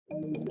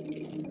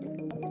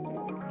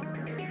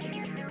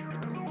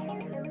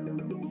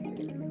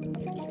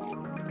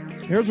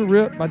Here's a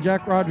rip by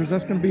Jack Rogers.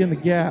 That's going to be in the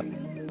gap.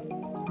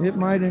 It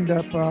might end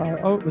up,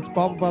 it's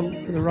bobbled by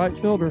the right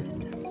fielder.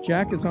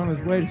 Jack is on his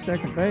way to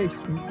second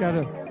base. He's got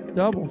a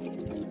double.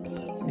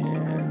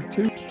 And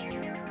two.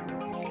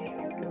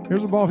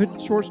 Here's a ball hit the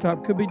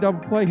shortstop. Could be double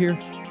play here.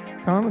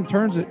 Conlon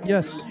turns it.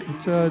 Yes,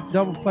 it's a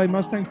double play.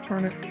 Mustangs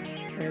turn it.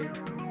 Hey.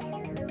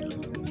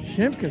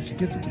 Shimkus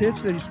gets a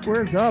pitch that he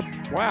squares up.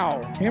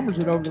 Wow. Hammers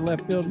it over to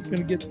left field. He's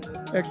going to get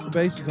extra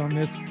bases on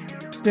this.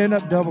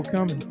 Stand-up double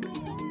coming.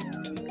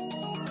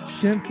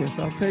 Shimkus,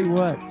 I'll tell you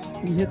what.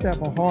 He hit that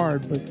ball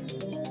hard, but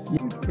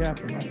huge gap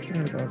in right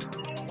center though.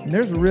 And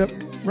there's a rip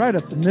right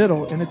up the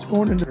middle, and it's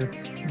going into.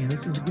 And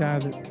this is a guy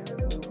that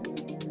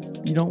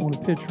you don't want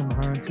to pitch from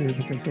behind to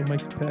because he'll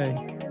make you pay.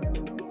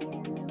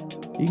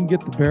 He can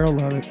get the barrel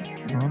of it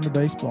on the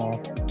baseball.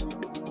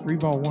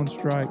 3-1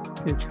 strike.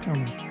 Pitch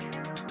coming.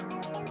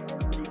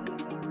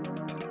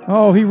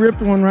 Oh, he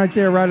ripped one right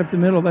there, right up the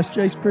middle. That's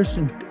Jace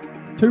Christian.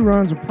 2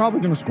 runs are probably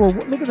going to score.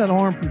 Look at that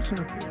arm from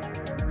center field.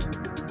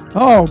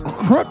 Oh,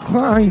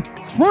 Klein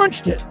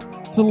crunched it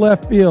to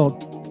left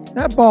field.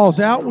 That ball's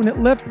out when it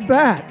left the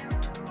bat.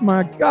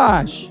 My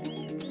gosh.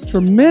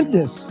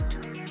 Tremendous.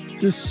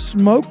 Just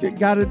smoked it.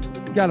 Got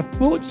a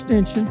full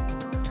extension.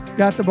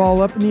 Got the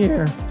ball up in the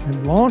air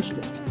and launched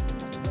it.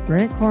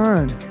 Grant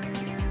Klein.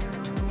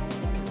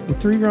 The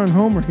 3-run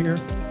homer here.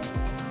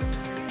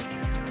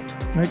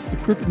 Makes the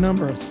crooked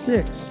number a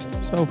 6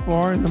 so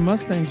far, and the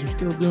Mustangs are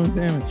still doing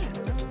damage.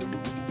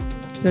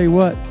 Tell you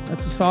what,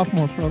 that's a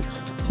sophomore, folks.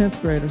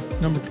 10th grader,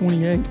 number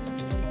 28.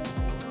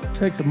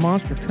 Takes a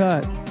monster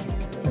cut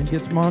and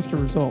gets monster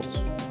results.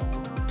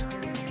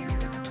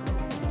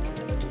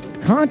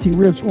 Conti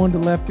rips one to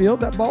left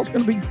field. That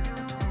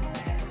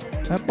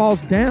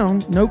ball's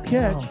down, no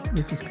catch. Wow.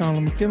 This is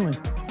Conlon McKinley.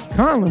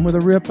 Conlon with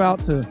a rip out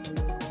to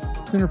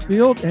center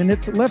field, and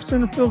it's a left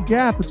center field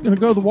gap. It's going to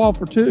go to the wall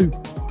for 2.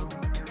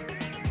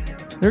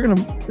 They're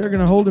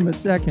gonna hold him at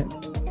second.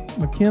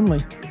 McKinley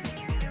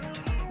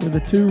with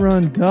a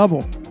 2-run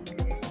double.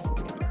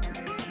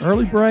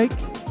 Early break.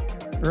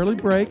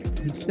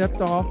 He stepped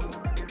off.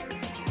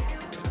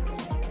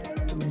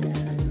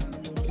 And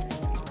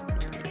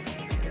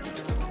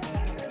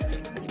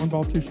 1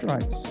 ball, 2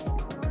 strikes.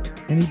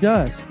 And he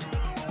does.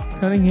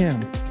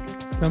 Cunningham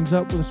comes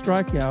up with a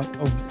strikeout.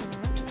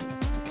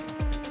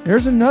 Oh.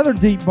 There's another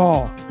deep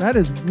ball. That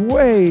is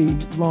way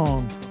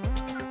long.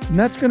 And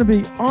that's going to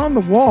be on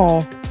the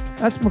wall.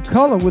 That's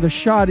McCullough with a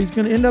shot. He's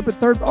going to end up at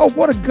third. Oh,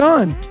 what a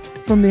gun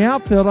from the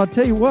outfield. I'll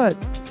tell you what.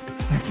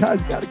 That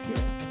guy's got to get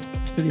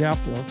to the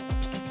outfield.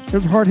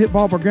 There's a hard hit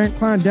ball by Grant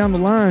Klein down the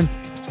line.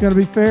 It's going to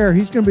be fair.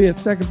 He's going to be at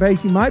second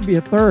base. He might be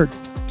at third.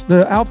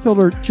 The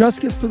outfielder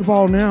just gets to the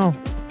ball now.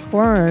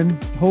 Klein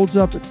holds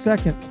up at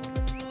second.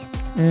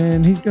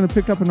 And he's going to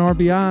pick up an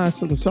RBI.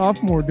 So the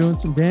sophomore doing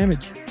some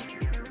damage.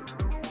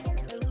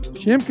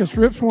 Shimkus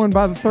rips one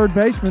by the third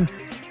baseman.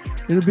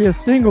 It'll be a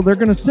single. They're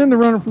going to send the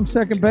runner from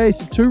second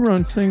base, a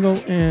 2-run single,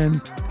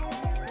 and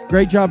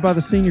great job by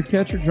the senior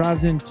catcher.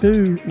 Drives in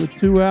 2 with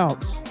 2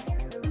 outs.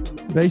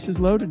 Bases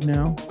loaded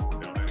now.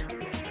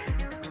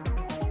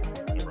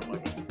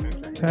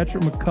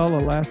 Patrick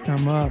McCullough, last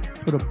time up,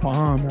 put a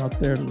bomb out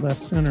there to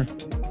left center.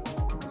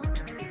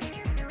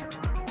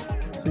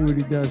 See what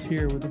he does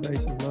here with the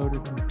bases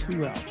loaded and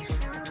 2 outs.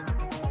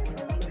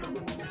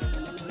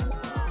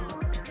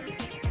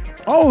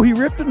 Oh, he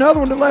ripped another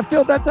one to left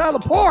field. That's out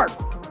of the park.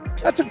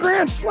 That's a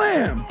grand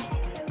slam.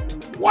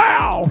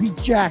 Wow, he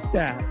jacked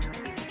that.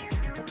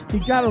 He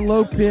got a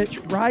low pitch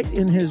right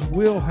in his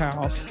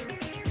wheelhouse,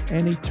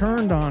 and he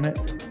turned on it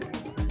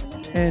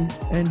and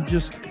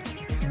just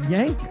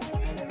yanked it.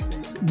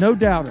 No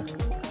doubter.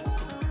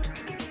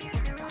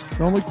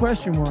 The only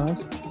question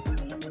was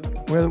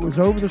whether it was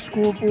over the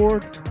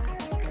scoreboard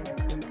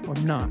or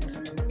not.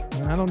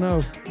 And I don't know.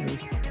 It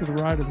was to the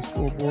right of the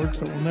scoreboard,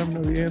 so we'll never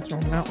know the answer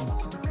on that one.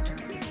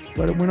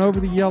 But it went over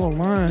the yellow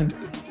line,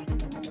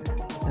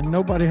 and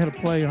nobody had a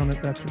play on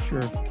it, that's for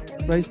sure.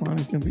 The baseline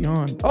is going to be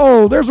on.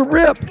 Oh, there's a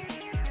rip.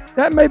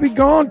 That may be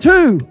gone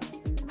too.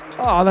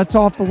 Oh, that's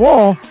off the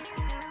wall.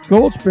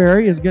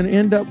 Goldsberry is going to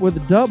end up with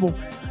a double.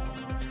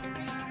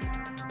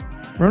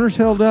 Runners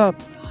held up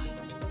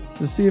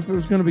to see if it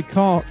was going to be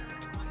caught.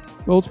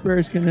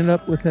 Goldsberry's going to end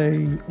up with a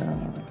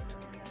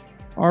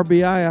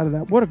RBI out of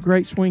that. What a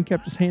great swing.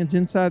 Kept his hands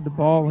inside the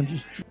ball and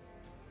just...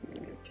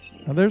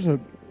 Now there's a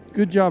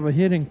good job of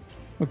hitting.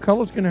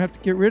 McCullough's going to have to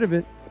get rid of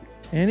it.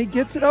 And he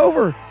gets it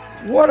over.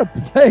 What a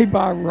play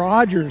by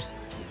Rogers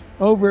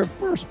over at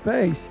first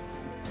base.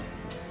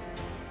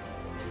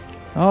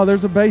 Oh,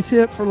 there's a base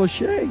hit for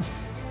Lachey.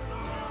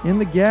 In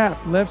the gap,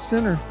 left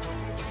center.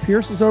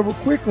 Pierce is over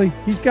quickly.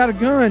 He's got a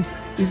gun.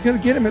 He's going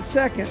to get him at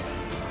second.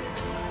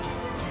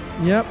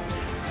 Yep.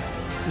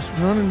 Just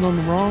running on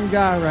the wrong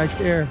guy right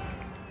there.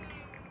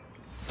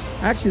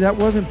 Actually, that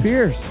wasn't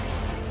Pierce.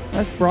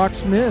 That's Brock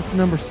Smith,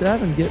 number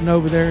 7, getting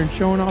over there and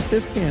showing off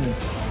his cannon.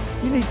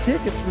 You need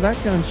tickets for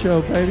that gun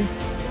show, baby.